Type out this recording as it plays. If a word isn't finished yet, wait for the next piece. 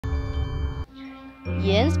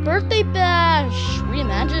Yin's birthday bash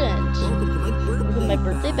reimagined. Welcome to my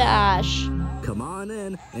birthday bash. Come on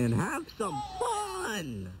in and have some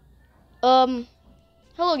fun.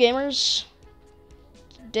 Hello gamers.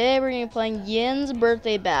 Today we're gonna be playing Yin's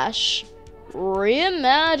birthday bash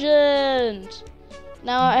reimagined.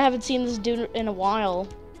 Now I haven't seen this dude in a while.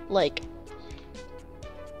 Like,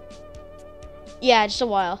 yeah, just a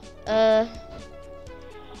while.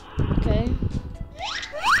 Okay.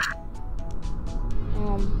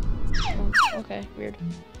 Okay, weird.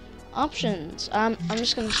 Options. I'm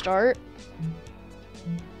just gonna start.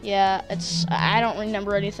 Yeah, I don't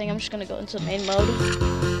remember anything. I'm just gonna go into main mode.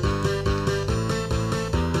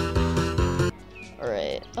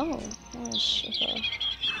 Alright. Oh, nice. Okay.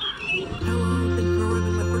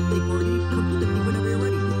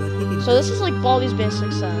 So this is like Baldi's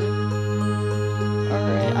Basics then.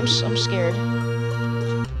 Alright, I'm scared.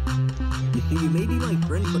 You may be my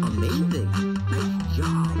friend, but amazing. Nice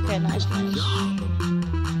job. Okay, nice. Is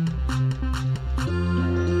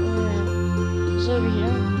it over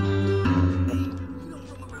here?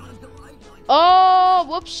 Oh,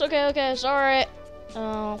 whoops. Okay, sorry.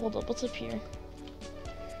 Hold up. What's up here?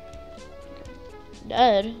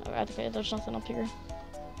 Dead. Okay, there's nothing up here.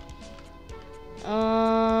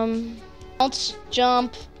 Bounce,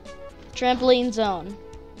 jump, trampoline zone.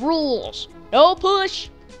 Rules: no push,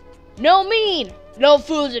 no mean, no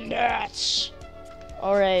foods and nuts.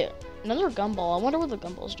 All right, another gumball. I wonder what the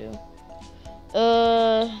gumballs do.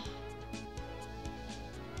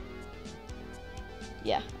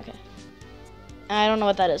 Yeah. Okay. I don't know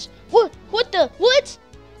what that is. What? What?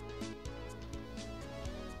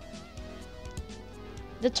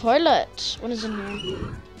 The toilet. What is in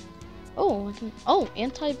here? Oh, I can. Oh,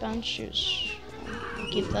 anti-bounce shoes. I'll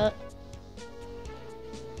keep that.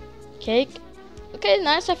 Cake. Okay,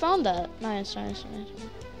 nice. I found that. Nice. Okay.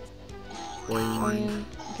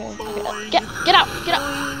 Get out.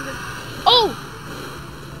 Oh.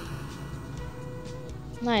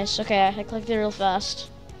 Nice. Okay, I collected it real fast.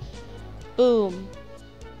 Boom.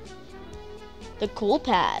 The cool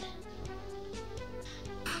pad.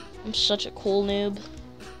 I'm such a cool noob.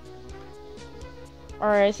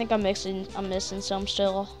 Alright, I think I'm missing some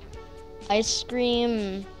still. Ice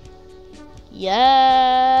cream.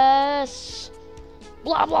 Yes.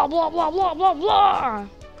 Blah blah. What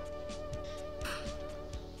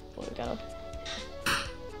we got?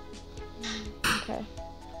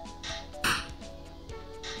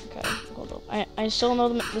 Okay, hold up. I still know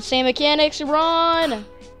the same mechanics. Run.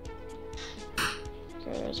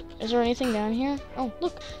 Okay, is there anything down here? Oh,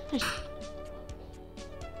 look. Nice.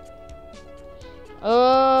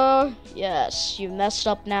 Oh, yes, you messed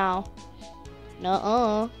up now.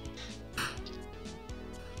 Nuh-uh.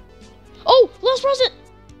 Oh, last present!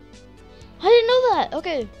 I didn't know that.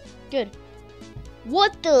 Okay, good.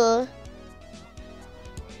 What the?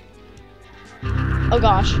 Oh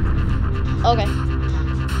gosh. Okay.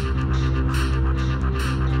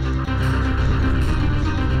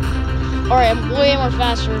 Alright, I'm way more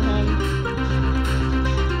faster than him.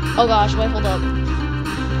 Oh gosh, wait, hold up.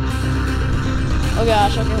 Oh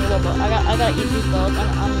gosh, okay, hold up. I gotta eat these both.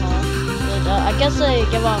 I don't know. I guess I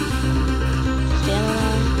give up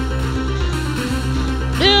stamina.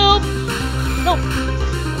 Nope! Nope!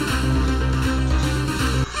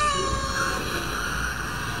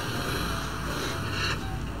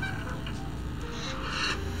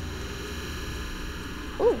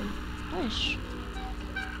 Ooh, nice.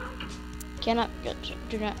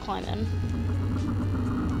 Do not climb in.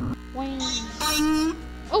 Wing.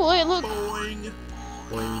 Oh wait, look!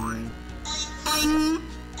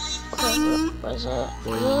 Okay, what is that?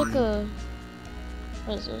 Look,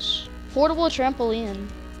 what is this? Portable trampoline.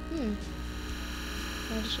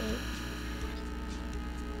 What is it?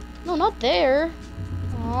 No, not there.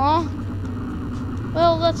 Aw.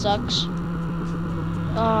 Well, that sucks.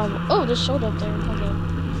 Oh, there's soda up there. Hold up.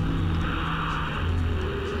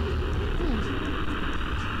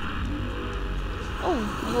 Oh,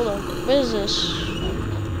 hold on. What is this?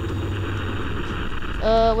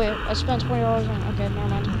 Wait, I spent $20 on. Okay, never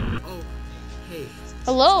mind. Oh, hey.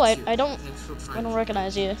 Hello, I don't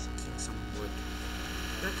recognize you.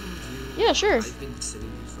 Yeah, sure. I've been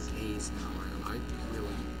sitting here for days now, and I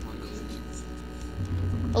really want to leave.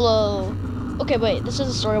 Hello. Okay, wait. This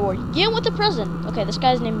is a storyboard. Yin with the present. Okay, this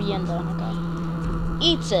guy's named Yin though. Okay.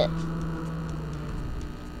 Eats it.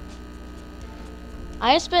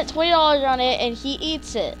 I spent $20 on it, and he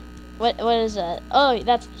eats it. What is that? Oh,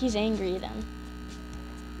 he's angry then.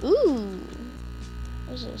 Ooh.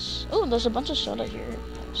 What is this? Oh, there's a bunch of soda here.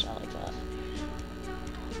 It's not like that.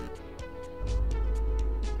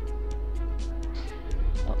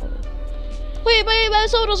 Wait, my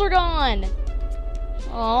sodas are gone.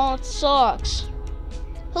 Oh, it sucks.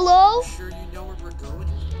 Hello? Sure you know where we're going?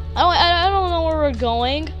 I don't know where we're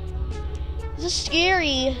going. This is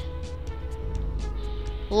scary.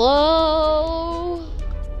 Hello?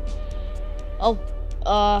 Oh,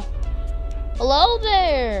 hello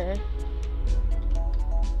there.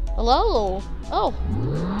 Hello. Oh.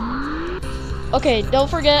 Okay, don't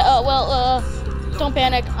forget, don't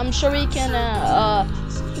panic. I'm sure we can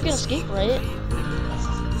escape, right?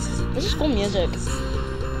 This is cool music.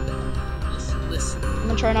 I'm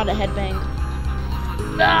gonna try not to headbang.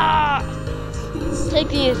 Ah! Take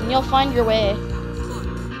these and you'll find your way.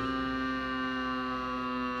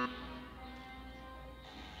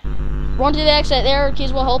 Run to the exit. There,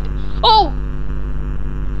 keys will help. Oh!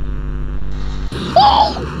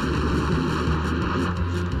 Oh!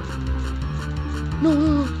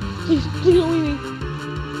 No, please don't leave me.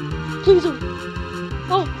 Please don't.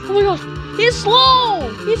 Oh my gosh, he's slow.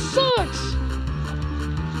 He sucks.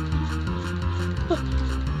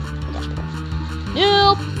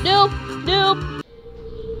 Nope.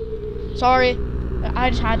 Sorry, I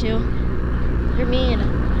just had to. You're mean.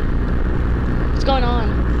 What's going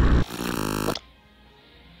on?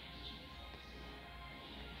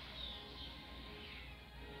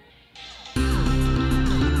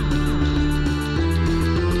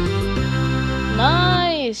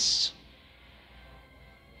 Nice.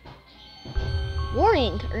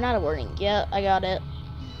 Warning, or not a warning. Yeah, I got it.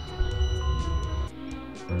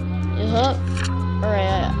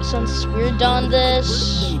 Alright, since we're done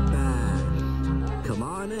this. Come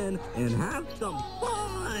on in and have some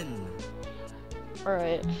fun.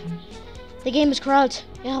 Alright. The game is corrupt.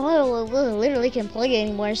 Yeah, I literally can't play it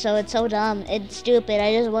anymore, so it's so dumb. It's stupid.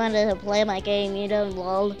 I just wanted to play my game, you know,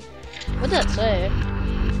 lol. What'd that say?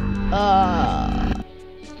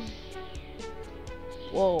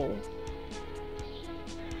 Whoa.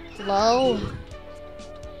 Hello?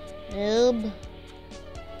 Noob.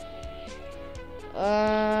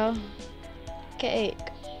 Cake.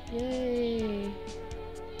 Yay.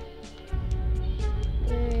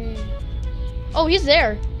 Oh, he's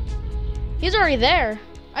there. He's already there.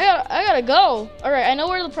 I gotta go. Alright, I know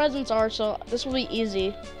where the presents are, so this will be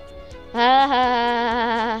easy. Ha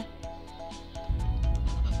ha.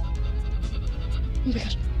 Oh my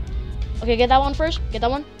gosh. Okay, get that one first. Get that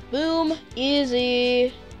one. Boom.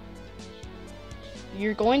 Easy.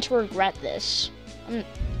 You're going to regret this.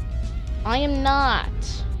 I am not.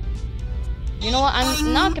 You know what?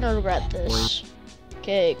 I'm not gonna regret this.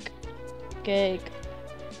 Cake.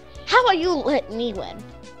 How about you let me win?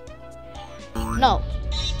 No.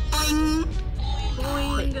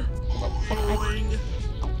 Wait.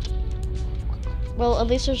 Well, at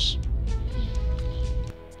least there's...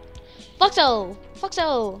 Foxo!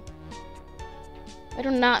 I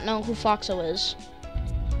do not know who Foxo is.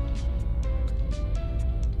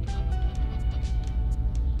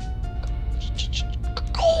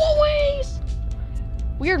 Go away!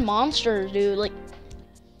 Weird monsters, dude. Like,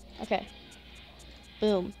 okay.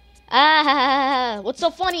 Boom. Ah! What's so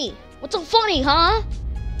funny? What's so funny, huh?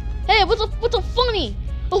 Hey, what's so funny?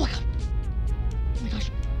 Oh my god! Oh my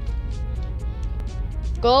gosh!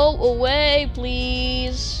 Go away,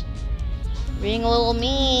 please. Being a little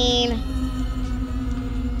mean.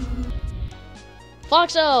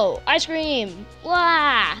 Foxo! Ice cream!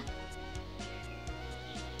 Blah!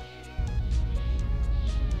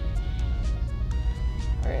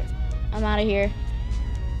 Alright, I'm out of here.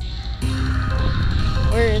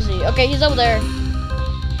 Where is he? Okay, he's over there.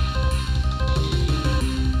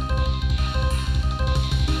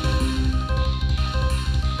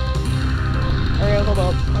 Alright, hold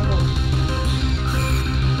up.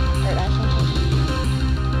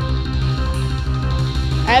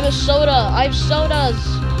 I have a soda. I have sodas.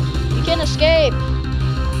 You can't escape.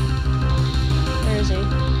 Where is he?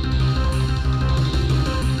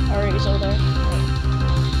 Alright, he's over there.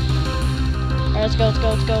 Alright, let's go.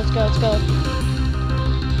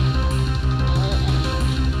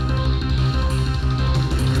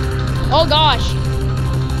 Oh gosh!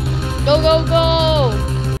 Go!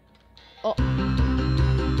 Oh.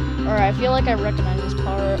 Alright, I feel like I recognize this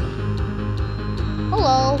part.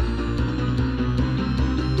 Hello.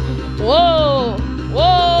 Whoa!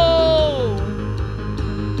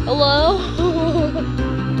 Hello?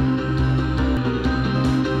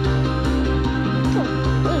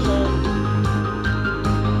 What is it?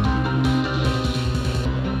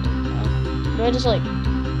 Do I just like...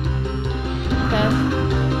 Okay.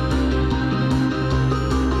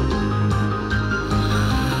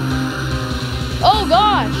 Oh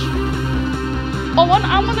gosh! Oh,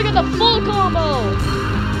 I want to get the full combo!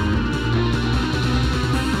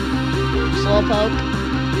 Slow Slowpoke.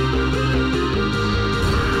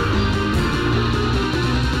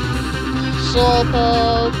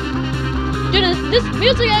 Slowpoke. Dude, this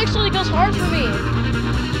music actually goes hard for me.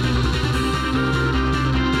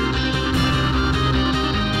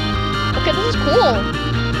 Okay, this is cool.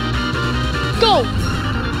 Go!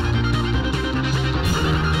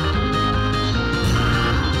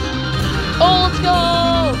 Oh, let's go!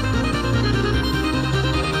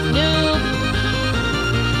 Noob.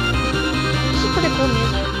 This is pretty cool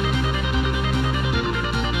music.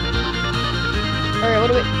 Alright, what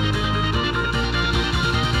do we...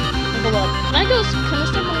 Hold up. Can I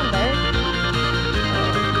start going there?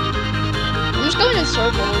 I'm just going in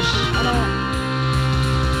circles.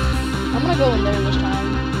 I'm gonna go in there this time.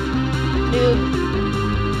 Dude.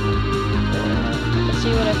 Let's see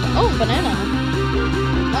what I can... Oh, banana.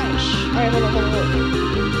 Nice. Alright, hold on.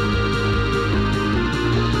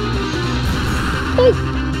 Oh,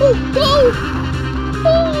 go!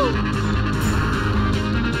 Oh!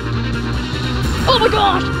 Oh my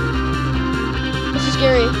gosh! This is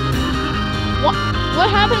scary. What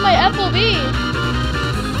happened to my FOV?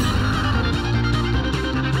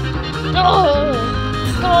 No!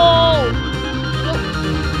 Go! No.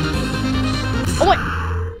 Oh wait!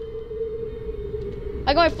 I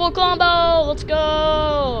got my full combo! Let's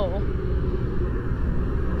go!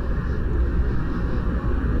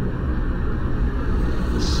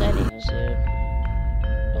 Settings, dude.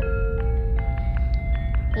 Oh.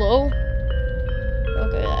 Hello?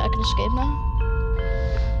 Okay, I can escape now.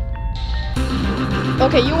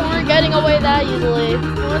 Okay, you aren't getting away that easily.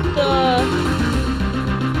 What the?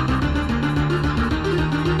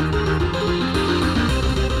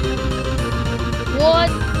 What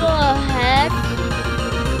the heck?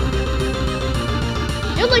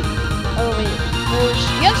 You're like... Oh wait,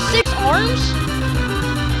 you have 6 arms?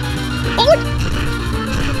 Oh my...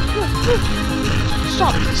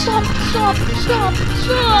 Stop,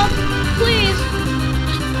 please.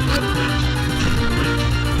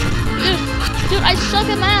 Dude, I suck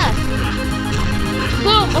at math.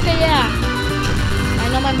 Boom, okay, yeah. I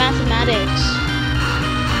know my mathematics.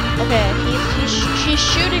 Okay, she's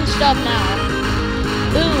shooting stuff now.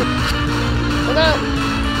 Boom. Okay.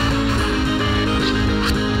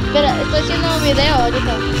 Espera, estoy haciendo un video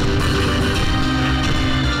ahorita.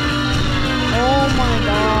 Oh my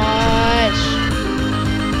gosh.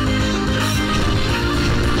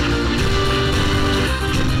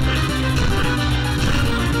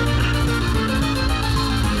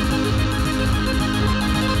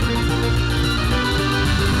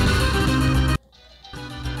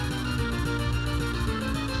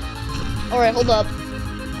 Alright, hold up.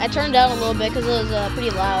 I turned down a little bit because it was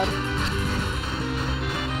pretty loud.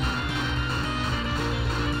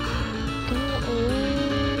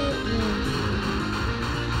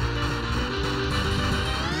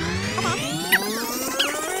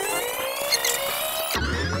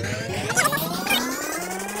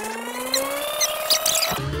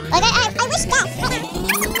 I wish that.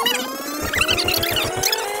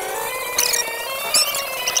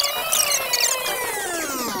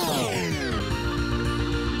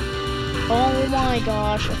 Oh my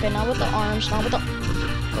gosh. Okay, now with the arms, now with the...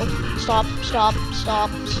 Oh, stop. Okay,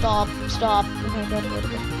 good.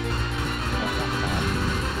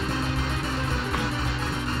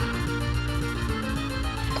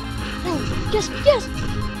 Oh, yes!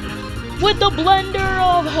 With the blender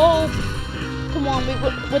of hope! Come on,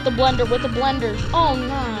 with the blender. Oh,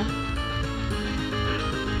 nah.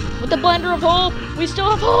 With the blender of hope! We still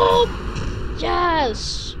have hope!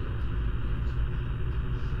 Yes!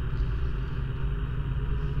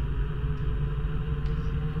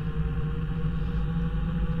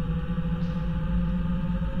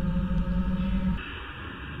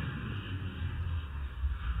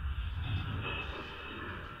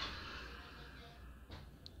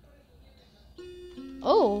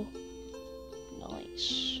 Oh,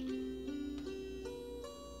 nice.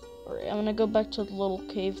 Alright, I'm gonna go back to the little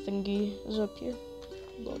cave thingy. Is it up here?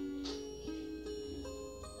 Look.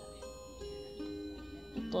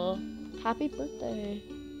 The happy birthday.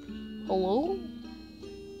 Hello?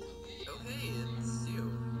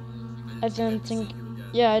 I didn't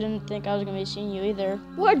think I was gonna be seeing you either.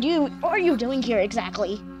 What are you doing here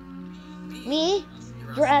exactly? Me?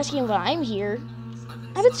 You're asking why I'm here.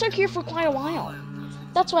 I've been stuck here for quite a while.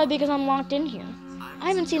 That's why, because I'm locked in here. I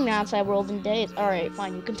haven't seen the outside world in days. Alright,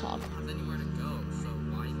 fine, you can talk.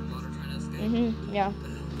 Yeah.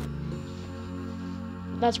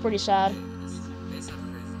 That's pretty sad.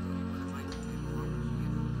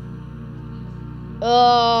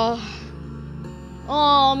 Oh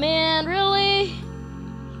man, really?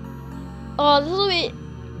 Oh, this will be...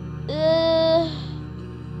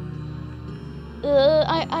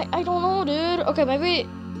 I don't know, dude. Okay, maybe.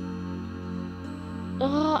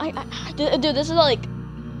 Dude, this is like.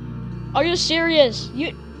 Are you serious?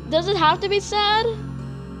 Does it have to be sad?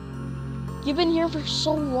 You've been here for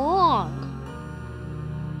so long.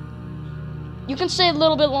 You can stay a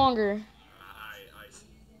little bit longer.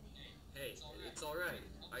 Hey, it's alright.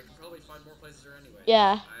 I can probably find more places there anyway.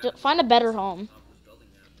 Yeah, find a better home.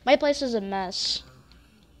 My place is a mess.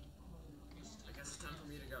 I guess it's time for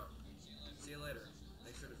me to go. See you later.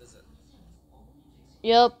 Make sure to visit.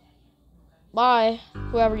 Yep. Bye,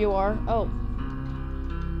 whoever you are. Oh.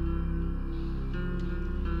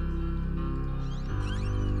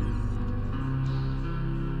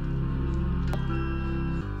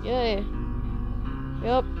 Yay.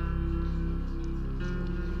 Yep.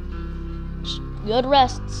 Good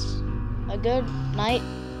rests. A good night.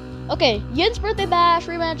 Okay, Yin's Birthday Bash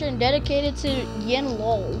reimagined dedicated to Yin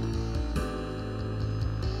LOL.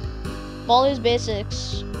 Baldi's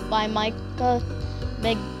Basics by Micah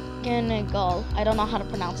McGinnigal. I don't know how to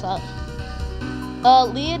pronounce that.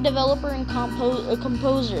 Lead developer and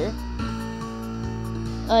composer.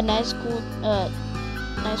 Nice cool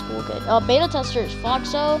kid. Beta testers,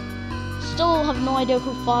 Foxo. Still have no idea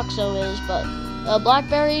who Foxo is, but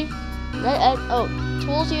BlackBerry.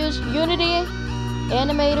 Tools used, Unity,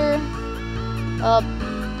 Animator,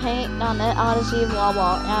 Paint.net, Odyssey, blah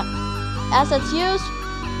blah. Assets used,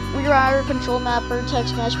 Rewriter, Control Mapper,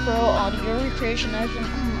 Text Mesh Pro, Audio Recreation Engine. I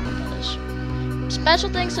don't know what that is. Special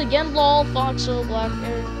thanks to Yen LOL, Foxo,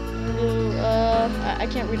 BlackBerry. I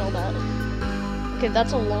can't read all that. Okay,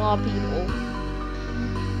 that's a lot of people.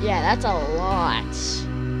 Yeah, that's a lot.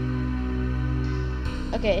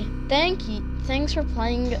 Okay, thanks for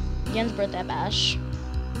playing Yin's Birthday Bash.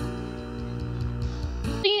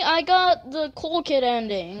 I got the Cool Kid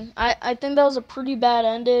ending. I think that was a pretty bad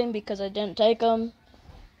ending because I didn't take him.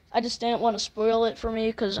 I just didn't want to spoil it for me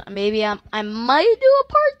because maybe I might do a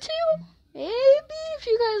part 2. Maybe if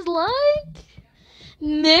you guys like.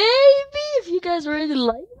 Maybe if you guys really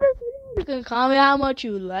like this video, you can comment how much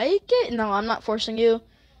you like it. No, I'm not forcing you.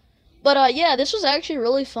 But yeah, this was actually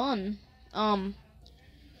really fun.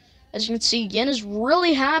 As you can see, Yin is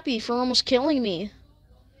really happy for almost killing me.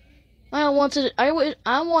 I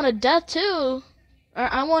wanted death too.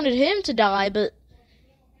 I wanted him to die, but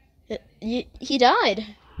he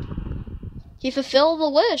died. He fulfilled the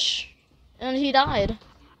wish, and he died.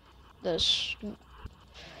 This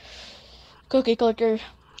cookie clicker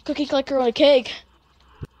on a cake.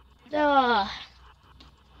 So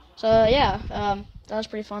yeah, that was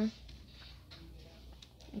pretty fun.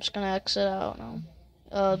 I'm just gonna exit out now.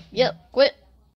 Yep, quit.